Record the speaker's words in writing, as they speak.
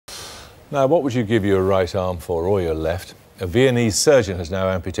Now, what would you give your right arm for, or your left? A Viennese surgeon has now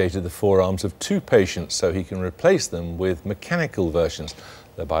amputated the forearms of 2 patients so he can replace them with mechanical versions.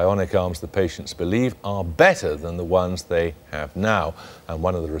 The bionic arms the patients believe are better than the ones they have now, and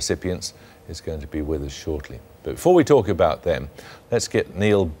one of the recipients is going to be with us shortly. But before we talk about them, let's get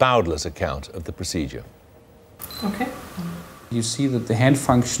Neil Bowdler's account of the procedure. Okay. You see that the hand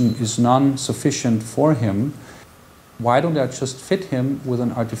function is non-sufficient for him. Why don't I just fit him with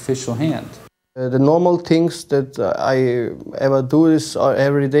an artificial hand? The normal things that I ever do is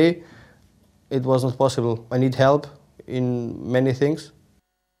every day, it wasn't possible. I need help in many things.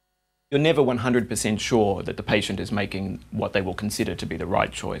 You're never 100% sure that the patient is making what they will consider to be the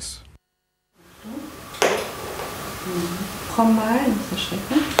right choice.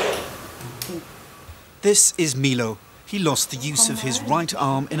 This is Milo. He lost the use of his right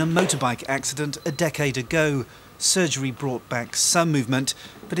arm in a motorbike accident a decade ago. Surgery brought back some movement,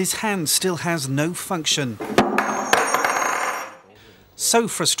 but his hand still has no function. So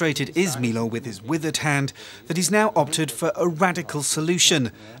frustrated is Milo with his withered hand that he's now opted for a radical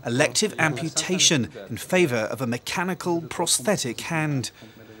solution, elective amputation in favour of a mechanical prosthetic hand.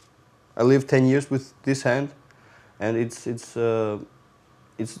 I lived 10 years with this hand, and it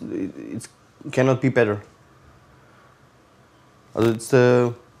cannot be better.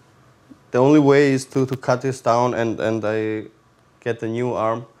 The only way is to cut this down and I get a new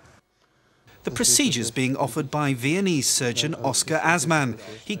arm. The procedure is being offered by Viennese surgeon Oscar Asman.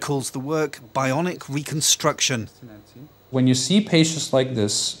 He calls the work bionic reconstruction. When you see patients like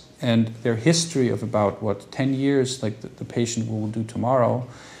this and their history of about, 10 years, like the patient will do tomorrow,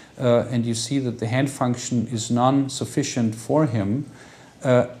 and you see that the hand function is non-sufficient for him,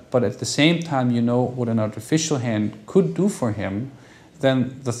 but at the same time you know what an artificial hand could do for him,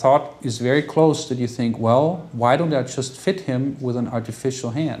 then the thought is very close that you think, well, why don't I just fit him with an artificial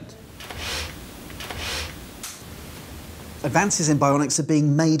hand? Advances in bionics are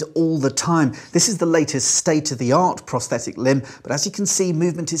being made all the time. This is the latest state-of-the-art prosthetic limb, but as you can see,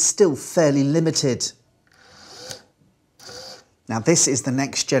 movement is still fairly limited. Now this is the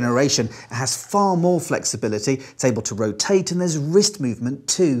next generation. It has far more flexibility, it's able to rotate, and there's wrist movement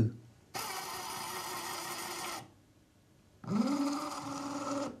too.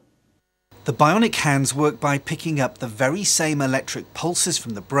 The bionic hands work by picking up the very same electric pulses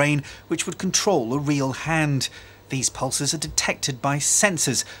from the brain which would control a real hand. These pulses are detected by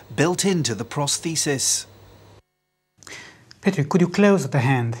sensors built into the prosthesis. Patrick, could you close the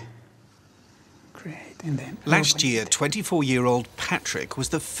hand? Great, and then... Last year, 24-year-old Patrick was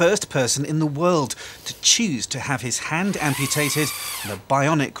the first person in the world to choose to have his hand amputated and a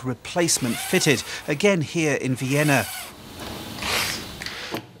bionic replacement fitted, again here in Vienna.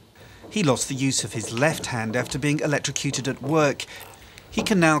 He lost the use of his left hand after being electrocuted at work. He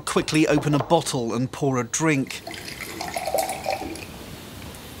can now quickly open a bottle and pour a drink.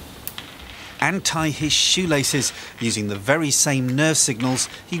 And tie his shoelaces, using the very same nerve signals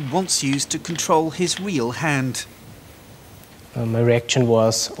he once used to control his real hand. My reaction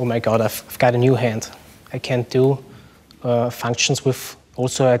was, oh my God, I've got a new hand. I can't do functions with,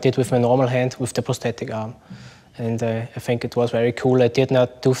 also I did with my normal hand, with the prosthetic arm. And I think it was very cool. I did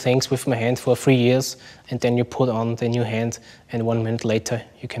not do things with my hand for 3 years, and then you put on the new hand, and 1 minute later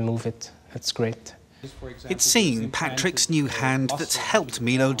you can move it. That's great. It's seeing Patrick's new hand that's helped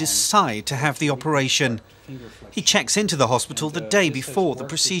Milo decide to have the operation. He checks into the hospital the day before the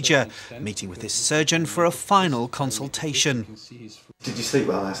procedure, meeting with his surgeon for a final consultation. Did you sleep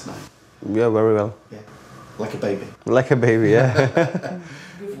well last night? Yeah, very well. Yeah. Like a baby? Like a baby, yeah.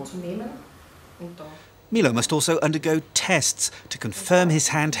 Milo must also undergo tests to confirm his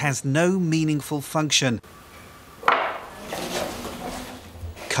hand has no meaningful function.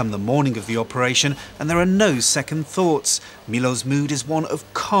 Come the morning of the operation, and there are no second thoughts. Milo's mood is one of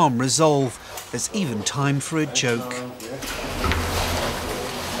calm resolve. There's even time for a joke.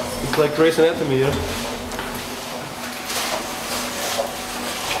 It's like Grey's Anatomy, yeah?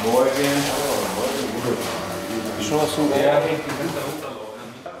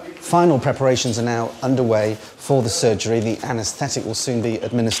 Final preparations are now underway for the surgery. The anaesthetic will soon be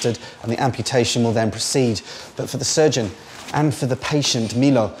administered and the amputation will then proceed. But for the surgeon and for the patient,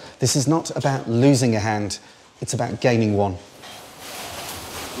 Milo, this is not about losing a hand, it's about gaining one.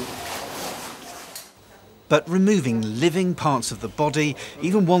 But removing living parts of the body,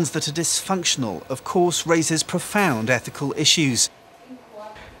 even ones that are dysfunctional, of course raises profound ethical issues.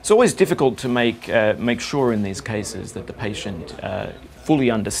 It's always difficult to make sure in these cases that the patient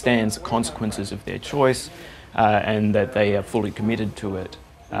fully understands the consequences of their choice and that they are fully committed to it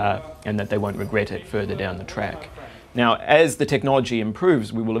and that they won't regret it further down the track. Now, as the technology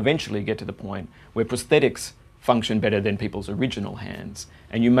improves, we will eventually get to the point where prosthetics function better than people's original hands.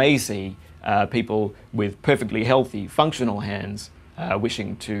 And you may see people with perfectly healthy, functional hands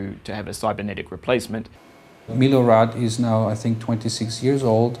wishing to have a cybernetic replacement. Milorad is now, I think, 26 years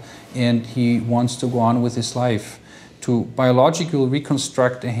old, and he wants to go on with his life. To biologically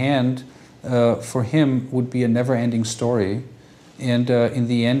reconstruct a hand for him would be a never-ending story, and in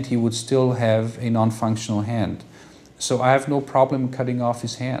the end he would still have a non-functional hand. So I have no problem cutting off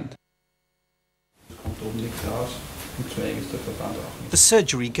his hand. The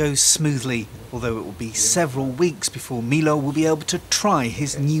surgery goes smoothly, although it will be several weeks before Milo will be able to try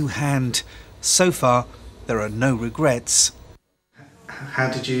his new hand. So far, there are no regrets.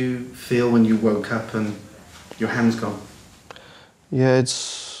 How did you feel when you woke up and your hand's gone? Yeah,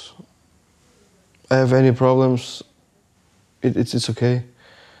 I have any problems, it's okay.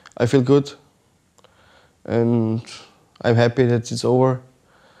 I feel good, and I'm happy that it's over,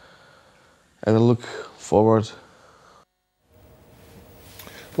 and I look forward.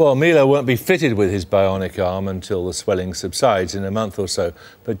 Well, Milo won't be fitted with his bionic arm until the swelling subsides in a month or so.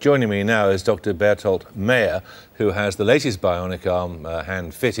 But joining me now is Dr. Bertolt Meyer, who has the latest bionic arm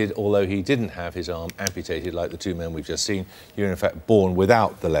hand fitted, although he didn't have his arm amputated like the two men we've just seen. You're in fact born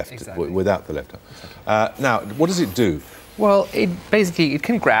without the left, without the left arm. Exactly. Now, what does it do? Well, it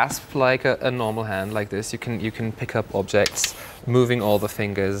can grasp like a normal hand, like this. You can pick up objects, moving all the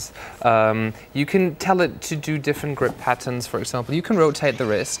fingers. You can tell it to do different grip patterns. For example, you can rotate the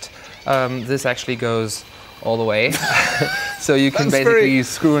wrist. This actually goes all the way, so you can basically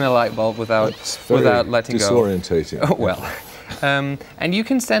screw in a light bulb without letting go. Disorientating. Oh, well. And you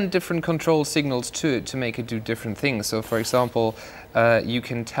can send different control signals to it to make it do different things. So, for example, you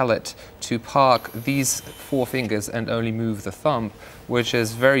can tell it to park these 4 fingers and only move the thumb, which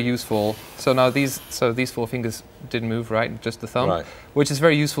is very useful. So now these 4 fingers didn't move, right? Just the thumb, right. Which is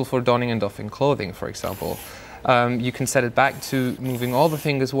very useful for donning and doffing clothing, for example. You can set it back to moving all the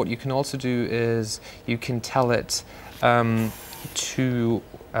fingers. What you can also do is you can tell it to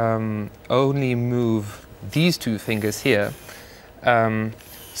only move these 2 fingers here.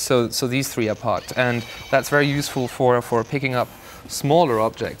 So these 3 are parked, and that's very useful for picking up smaller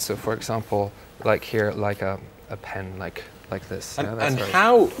objects. So, for example, like here, like a pen, like this. And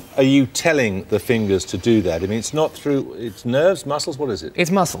how are you telling the fingers to do that? I mean, it's not through it's nerves, muscles. What is it?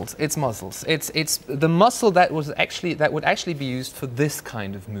 It's muscles. It's muscles. It's the muscle that would actually be used for this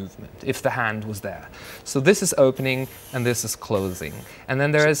kind of movement if the hand was there. So this is opening and this is closing, and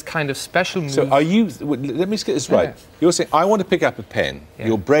then there is kind of special moves. So are you? Let me get this right. Yeah. You're saying I want to pick up a pen. Yeah.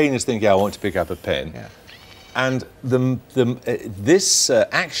 Your brain is thinking I want to pick up a pen. Yeah. And this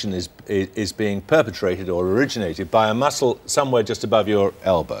action is being perpetrated or originated by a muscle somewhere just above your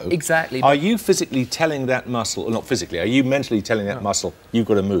elbow. Exactly. Are you physically telling that muscle, or not physically, are you mentally telling that muscle you've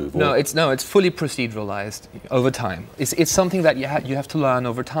got to move? No, it's fully proceduralized over time. It's something that you have to learn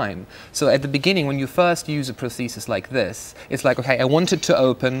over time. So at the beginning, when you first use a prosthesis like this, it's like, okay, I want it to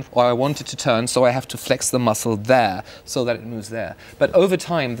open or I want it to turn, so I have to flex the muscle there so that it moves there. But over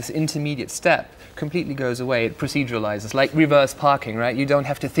time, this intermediate step completely goes away. It proceduralizes, like reverse parking, right? You don't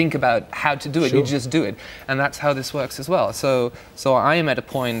have to think about how to do it, you just do it. And that's how this works as well. So I am at a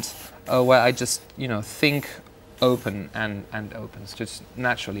point where I just, think open and opens, just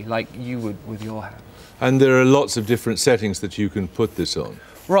naturally, like you would with your hand. And there are lots of different settings that you can put this on.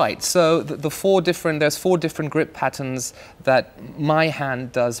 Right, so there's 4 different grip patterns that my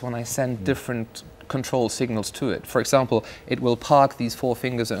hand does when I send different control signals to it. For example, it will park these 4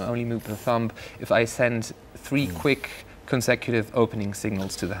 fingers and only move the thumb if I send 3 quick consecutive opening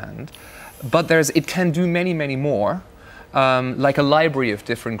signals to the hand. But it can do many, many more, like a library of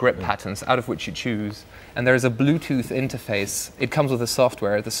different grip patterns out of which you choose. And there is a Bluetooth interface. It comes with a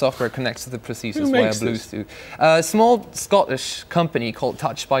software. The software connects to the prosthesis via Bluetooth. A small Scottish company called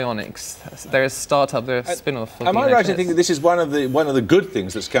Touch Bionics. They're a startup. They're a spin-off. Am I right in thinking this is one of the good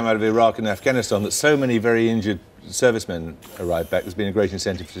things that's come out of Iraq and Afghanistan, that so many very injured servicemen arrived back? There's been a great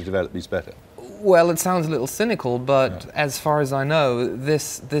incentive to develop these better. Well, it sounds a little cynical, but as far as I know,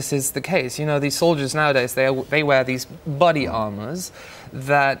 this is the case. These soldiers nowadays, they wear these body armors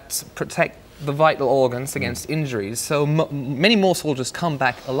that protect the vital organs against injuries. So many more soldiers come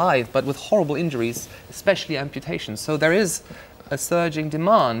back alive, but with horrible injuries, especially amputations. So there is a surging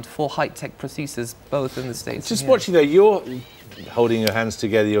demand for high-tech prostheses, both in the States. Just watching there, you're holding your hands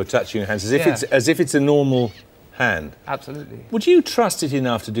together, you're touching your hands as if it's a normal hand. Absolutely. Would you trust it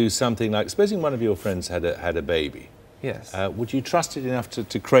enough to do something like, supposing one of your friends had a baby? Yes. Would you trust it enough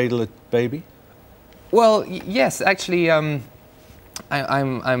to cradle a baby? Well, yes, actually.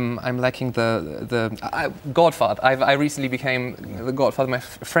 I'm lacking the godfather. I recently became the godfather. My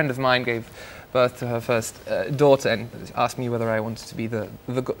friend of mine gave birth to her first daughter and asked me whether I wanted to be the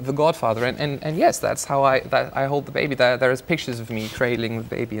godfather. And yes, that's how I hold the baby. There is pictures of me cradling the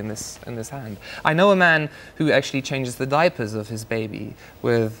baby in this hand. I know a man who actually changes the diapers of his baby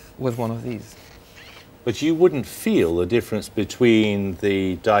with one of these. But you wouldn't feel the difference between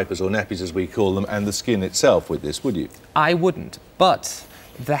the diapers, or nappies as we call them, and the skin itself with this, would you? I wouldn't, but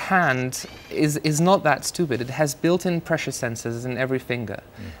the hand is not that stupid. It has built-in pressure sensors in every finger,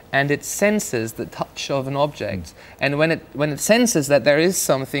 and it senses the touch of an object. And when it senses that there is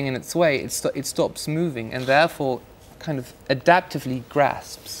something in its way, it stops moving, and therefore kind of adaptively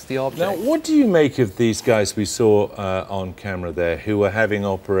grasps the object. Now, what do you make of these guys we saw on camera there, who were having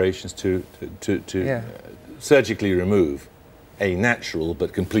operations to surgically remove a natural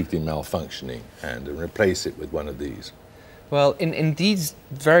but completely malfunctioning hand and replace it with one of these? Well, in these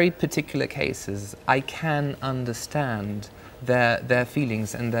very particular cases, I can understand their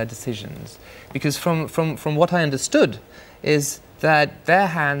feelings and their decisions, because from what I understood is that their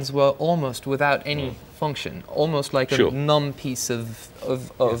hands were almost without any function, almost like a numb piece of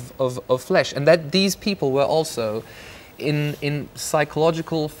flesh, and that these people were also in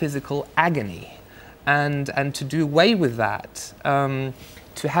psychological, physical agony, and to do away with that,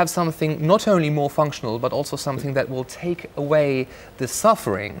 to have something not only more functional but also something that will take away the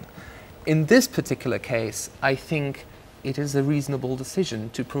suffering. In this particular case, I think it is a reasonable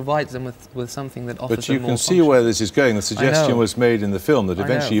decision to provide them with something that offers them more function. But you can see where this is going. The suggestion was made in the film that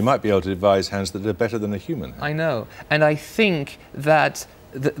eventually you might be able to devise hands that are better than a human hand. I know. And I think that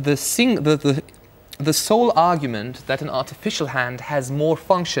the sole argument that an artificial hand has more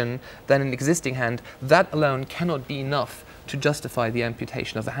function than an existing hand, that alone cannot be enough to justify the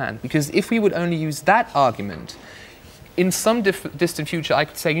amputation of the hand. Because if we would only use that argument, in some distant future, I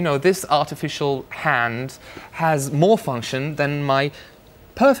could say, you know, this artificial hand has more function than my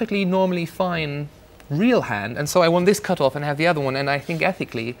perfectly normally fine real hand, and so I want this cut off and have the other one. And I think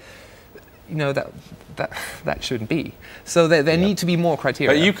ethically, you know, that shouldn't be. So there need to be more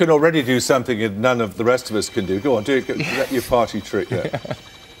criteria. But you can already do something that none of the rest of us can do. Go on, do it. Your party trick. Yeah.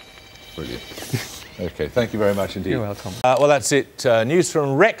 Brilliant. OK, thank you very much indeed. You're welcome. Well, that's it. News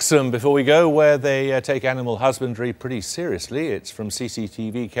from Wrexham before we go, where they take animal husbandry pretty seriously. It's from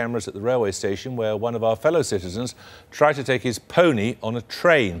CCTV cameras at the railway station, where one of our fellow citizens tried to take his pony on a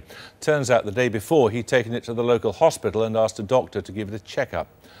train. Turns out the day before, he'd taken it to the local hospital and asked a doctor to give it a checkup.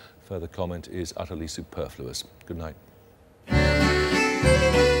 Further comment is utterly superfluous. Good night.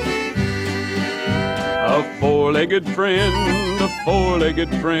 A four-legged friend, a four-legged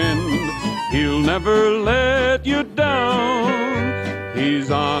friend. He'll never let you down.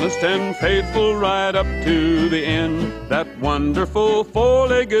 He's honest and faithful right up to the end. That wonderful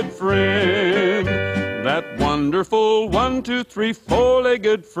four-legged friend. That wonderful 1, 2, 3,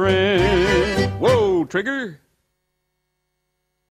 four-legged friend. Whoa, Trigger!